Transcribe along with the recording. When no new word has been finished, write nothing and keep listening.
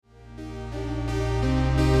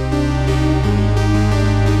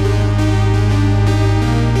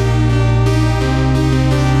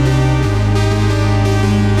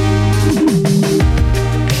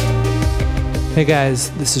Hey guys,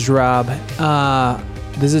 this is Rob.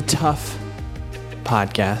 This is a tough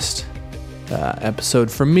podcast episode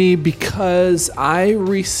for me because I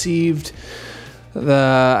received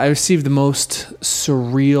the most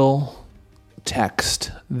surreal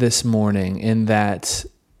text this morning, in that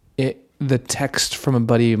the text from a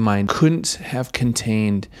buddy of mine couldn't have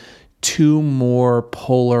contained two more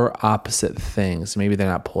polar opposite things. Maybe they're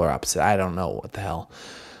not polar opposite. I don't know what the hell.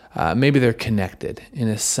 Maybe they're connected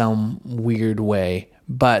in some weird way.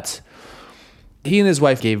 But he and his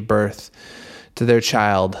wife gave birth to their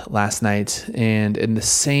child last night. And in the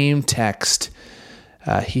same text,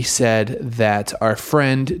 he said that our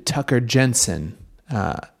friend Tucker Jensen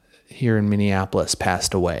here in Minneapolis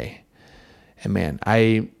passed away. And man,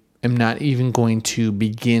 I am not even going to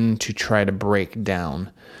begin to try to break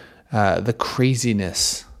down the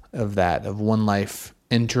craziness of that, of one life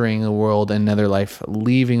entering the world, another life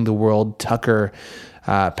leaving the world. Tucker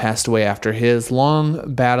passed away after his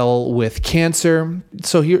long battle with cancer.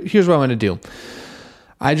 So here's what I'm going to do.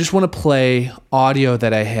 I just want to play audio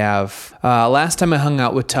that I have. Last time I hung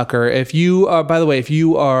out with Tucker, if you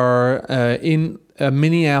are in a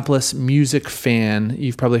Minneapolis music fan,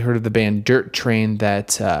 you've probably heard of the band Dirt Train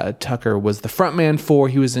that Tucker was the frontman for.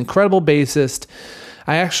 He was an incredible bassist.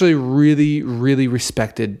 I actually really, really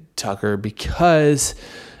respected Tucker because,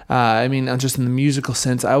 just in the musical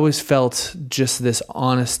sense, I always felt just this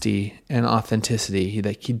honesty and authenticity. He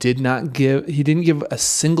didn't give a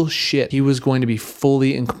single shit. He was going to be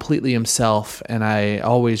fully and completely himself, and I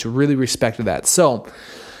always really respected that. So,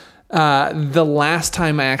 the last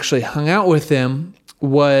time I actually hung out with him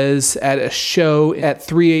was at a show at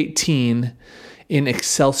 318 in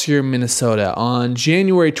Excelsior, Minnesota on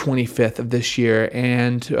January 25th of this year.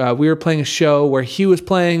 And we were playing a show where he was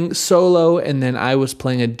playing solo and then I was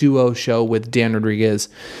playing a duo show with Dan Rodriguez.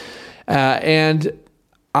 And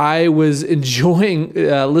I was enjoying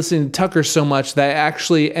listening to Tucker so much that I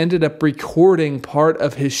actually ended up recording part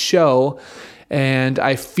of his show. And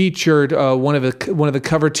I featured one of the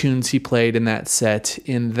cover tunes he played in that set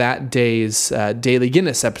in that day's Daily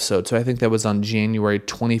Guinness episode. So I think that was on January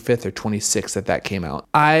 25th or 26th that came out.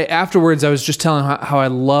 Afterwards, I was just telling how I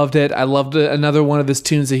loved it. I loved another one of his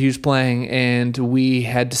tunes that he was playing, and we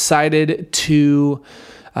had decided to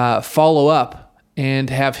follow up and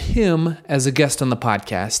have him as a guest on the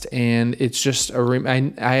podcast. And it's just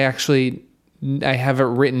I have it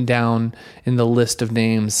written down in the list of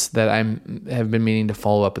names that I have been meaning to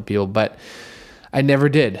follow up with people, but I never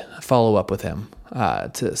did follow up with him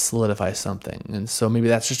to solidify something. And so maybe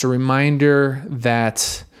that's just a reminder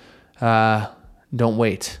that don't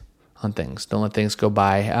wait on things. Don't let things go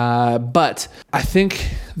by. But I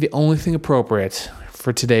think the only thing appropriate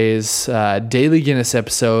for today's Daily Guinness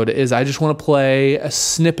episode is I just want to play a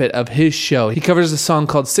snippet of his show. He covers a song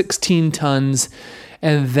called 16 Tons,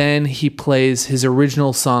 and then he plays his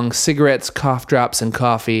original song, Cigarettes, Cough Drops, and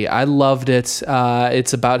Coffee. I loved it.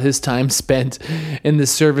 It's about his time spent in the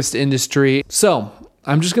service industry. So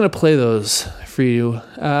I'm just going to play those for you.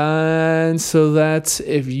 And so that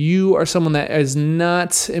if you are someone that is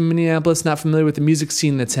not in Minneapolis, not familiar with the music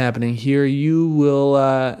scene that's happening here, you will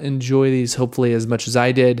enjoy these hopefully as much as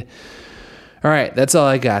I did. All right, that's all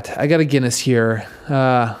I got. I got a Guinness here.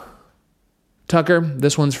 Tucker,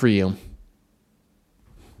 this one's for you.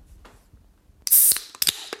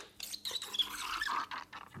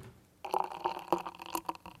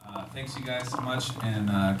 Thanks you guys so much, and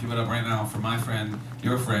give it up right now for my friend,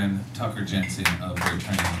 your friend, Tucker Jensen of Dirt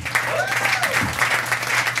Train.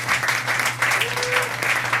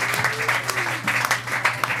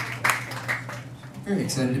 Very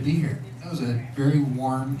excited to be here. That was a very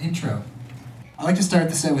warm intro. I like to start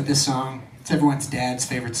the set with this song. It's everyone's dad's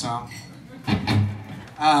favorite song.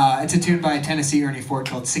 It's a tune by Tennessee Ernie Ford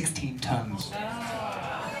called 16 Tons.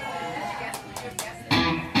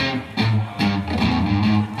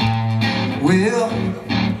 Well,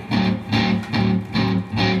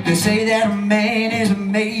 they say that a man is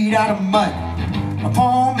made out of mud. A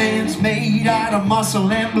poor man's made out of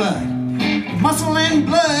muscle and blood. Muscle and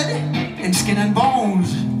blood and skin and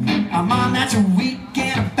bones. A mind that's weak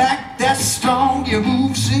and a back that's strong. You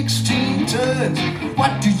move 16 tons.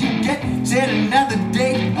 What do you get? Said another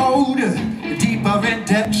day older. Deeper in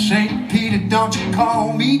depth, St. Peter, don't you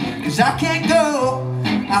call me, 'cause I can't go.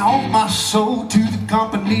 I owe my soul to the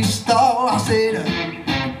company store. I said,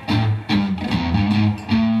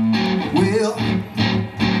 well,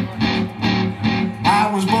 I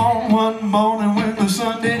was born one morning when the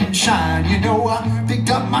sun didn't shine. You know, I picked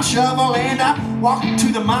up my shovel and I walked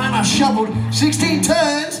to the mine. I shoveled 16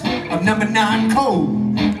 tons of number 9 coal.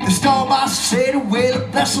 The store boss said, well,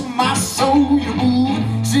 bless my soul, you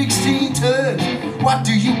moved 16 16 tons. What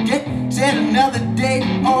do you get? Said another day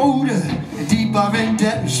older and deeper in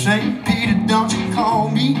debt. St. Peter, don't you call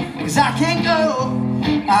me, 'cause I can't go.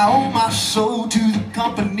 I owe my soul to the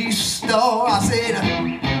company store. I said,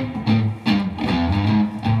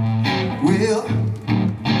 well,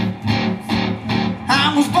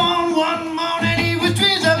 I was born one morning, he was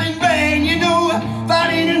drizzling rain. You know,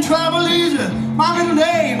 fighting in trouble is my middle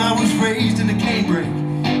name. I was raised in the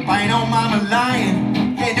canebrake by an old mama lion.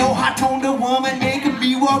 Ain't no hot-toned woman making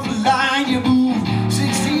me walk the line. You move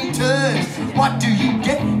 16 tons. What do you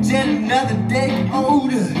get? Said another day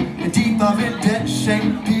older and deeper in debt.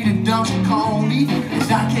 St. Peter, don't you call me,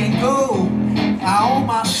 'cause I can't go. I owe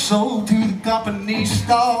my soul to the company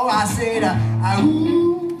store. I said,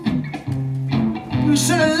 ooh,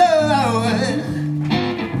 said I love.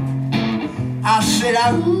 I said,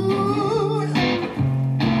 ooh,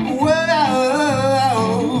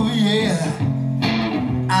 well, yeah.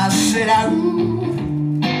 I said,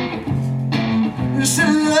 ooh, said I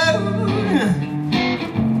love.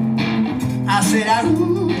 I said,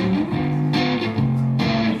 ooh.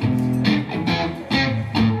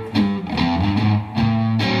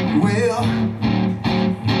 Well,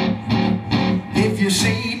 if you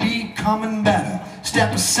see me coming better,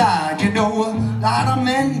 step aside. You know, a lot of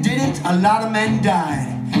men didn't, a lot of men died.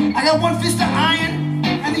 I got one fist of iron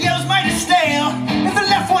and the other's mighty stale. If the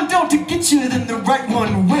left one don't get you, then the right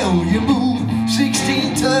one will. You move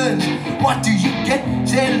 16 tons. What do you get?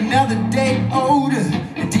 Said another day older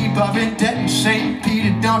and deeper in debt. St.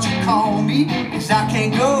 Peter, don't you call me, 'cause I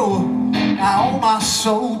can't go. I owe my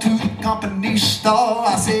soul to the company store.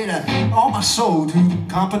 I said, I owe my soul to the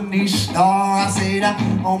company store. I said, I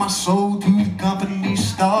owe my soul to the company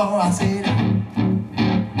store. I said,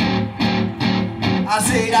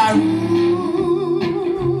 ooh,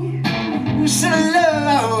 said I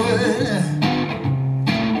love.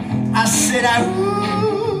 I said,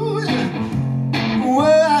 ooh,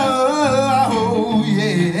 whoa,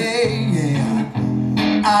 yeah,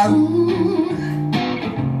 yeah. Ooh.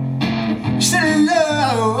 Said I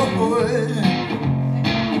love.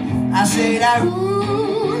 I said, ooh.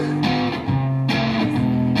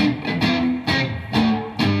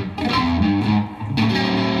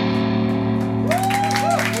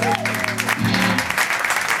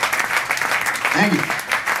 Thank you.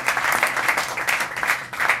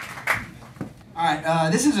 All right,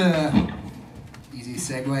 this is a easy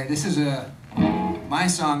segue. This is my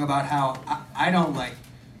song about how I don't like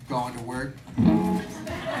going to work.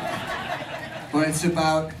 But it's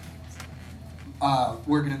about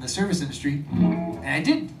working in the service industry. And I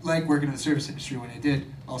did like working in the service industry when I did.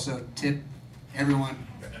 Also, tip everyone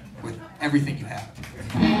with everything you have,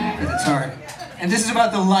 because it's hard. And this is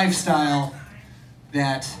about the lifestyle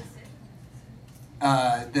that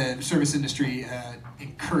the service industry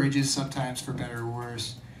encourages, sometimes for better or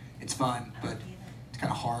worse. It's fun, but it's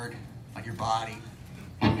kind of hard on your body.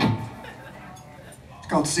 It's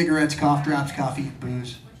called Cigarettes, Cough Drops, Coffee, and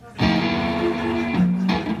Booze.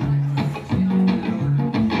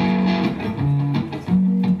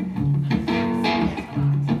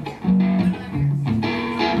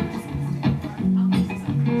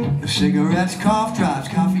 Cigarettes, cough drops,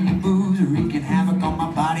 coffee and booze are wreaking havoc on my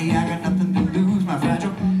body. I got nothing to lose. My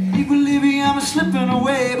fragile equilibrium is slipping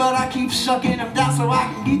away, but I keep sucking them down so I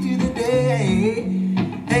can get through the day.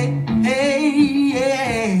 Hey, hey,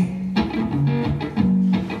 yeah.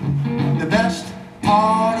 The best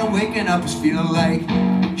part of waking up is feeling like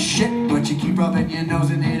shit, but you keep rubbing your nose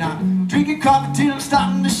in it. I'm drinking coffee till I'm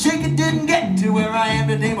starting to shake. It didn't get to where I am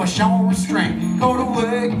today by showing restraint. Go to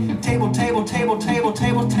work, table, table, table, table,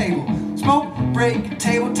 table, table. Smoke break,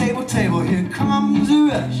 table, table, table. Here comes a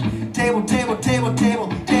rush. Table, table, table, table,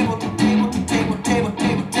 table to table to table, table,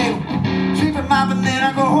 table, table. Sweep and mop and then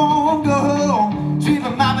I go home, go home. Sweep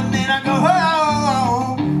and mop and then I go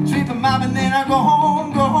home. Sweep and mop and then I go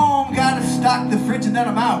home, go home. Gotta stock the fridge and then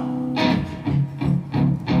I'm out.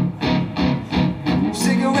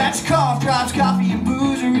 Cigarettes, cough drops, coffee and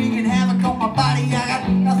booze are wreaking havoc on my body. I got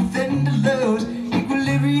nothing to lose.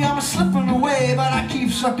 Equilibrium is slipping away, but I keep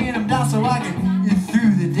sucking them down so I can get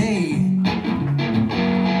through the day.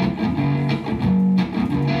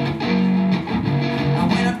 I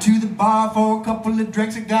went up to the bar for a couple of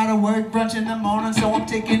drinks. I gotta work brunch in the morning, so I'm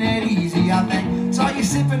taking it easy, I think. Saw you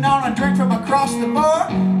sipping on a drink from across the bar.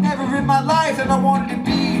 Never in my life have I wanted to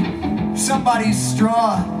be somebody's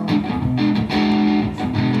straw.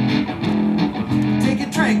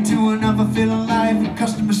 Drink to another feeling life with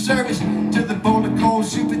customer service, to the bowl of cold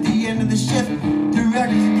soup at the end of the shift, to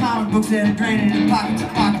records and comic books that are draining in pockets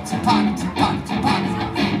and pockets and pockets and pockets and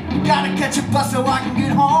pockets. Gotta catch a bus so I can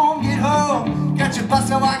get home, get home. Got Catch a bus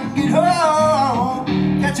so I can get home.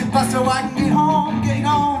 Catch a bus so I can get home. Getting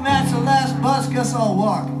home, that's the last bus, guess I'll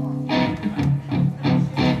walk.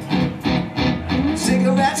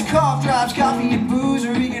 Cigarettes, cough drops, coffee and booze,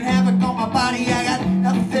 wreaking havoc on my body. I got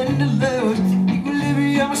nothing to lose.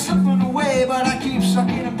 Equilibrium is slipping away, but I keep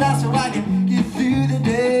sucking them down so I can get through the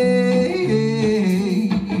day.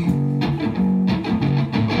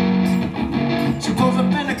 She pulls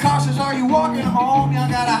up in the car, says, are you walking home? I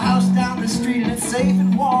got a house down the street and it's safe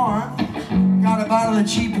and warm. Got a bottle of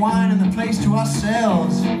cheap wine and the place to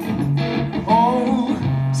ourselves. Oh,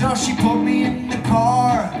 so she pulled me in the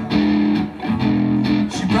car.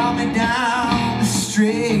 She brought me down the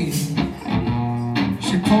street.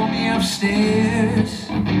 She pulled me upstairs.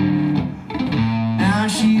 Now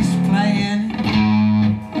she's playing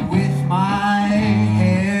with my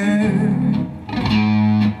hair.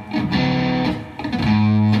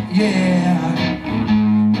 Yeah.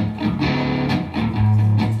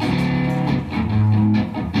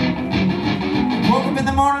 Woke up in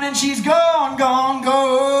the morning and she's gone, gone,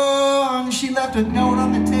 gone. She left a note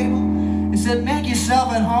on the table. It said, make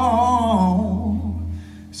yourself at home.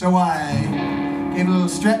 So I gave a little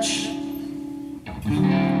stretch,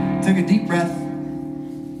 took a deep breath.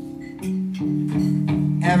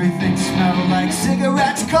 Everything smelled like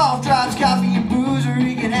cigarettes, cough drops, coffee and booze,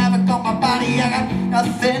 wreaking havoc on my body. I got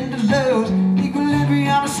nothing to lose.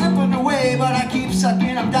 Equilibrium is slipping away, but I keep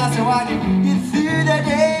sucking them down so I can get through the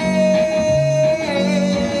day.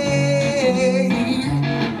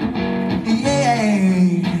 Yeah.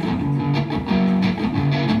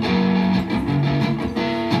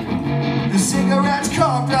 The cigarettes,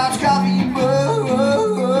 cough drops, coffee and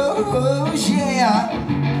booze, yeah.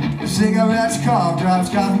 The cigarettes, cough drops,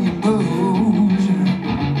 coffee and booze.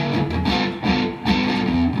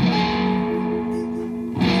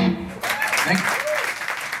 Thank you.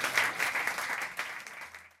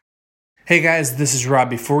 Hey guys, this is Rob.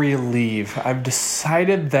 Before you leave, I've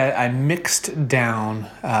decided that I mixed down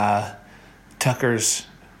Tucker's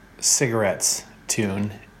Cigarettes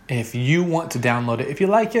tune. If you want to download it, if you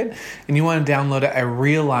like it and you want to download it, I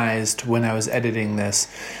realized when I was editing this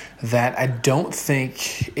that I don't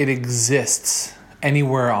think it exists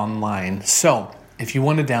anywhere online. So if you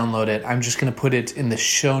want to download it, I'm just going to put it in the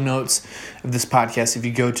show notes of this podcast. If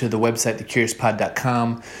you go to the website,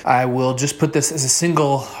 thecuriouspod.com, I will just put this as a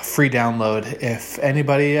single free download. If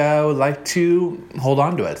anybody would like to hold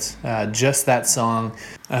on to it, just that song.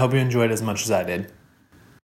 I hope you enjoyed it as much as I did.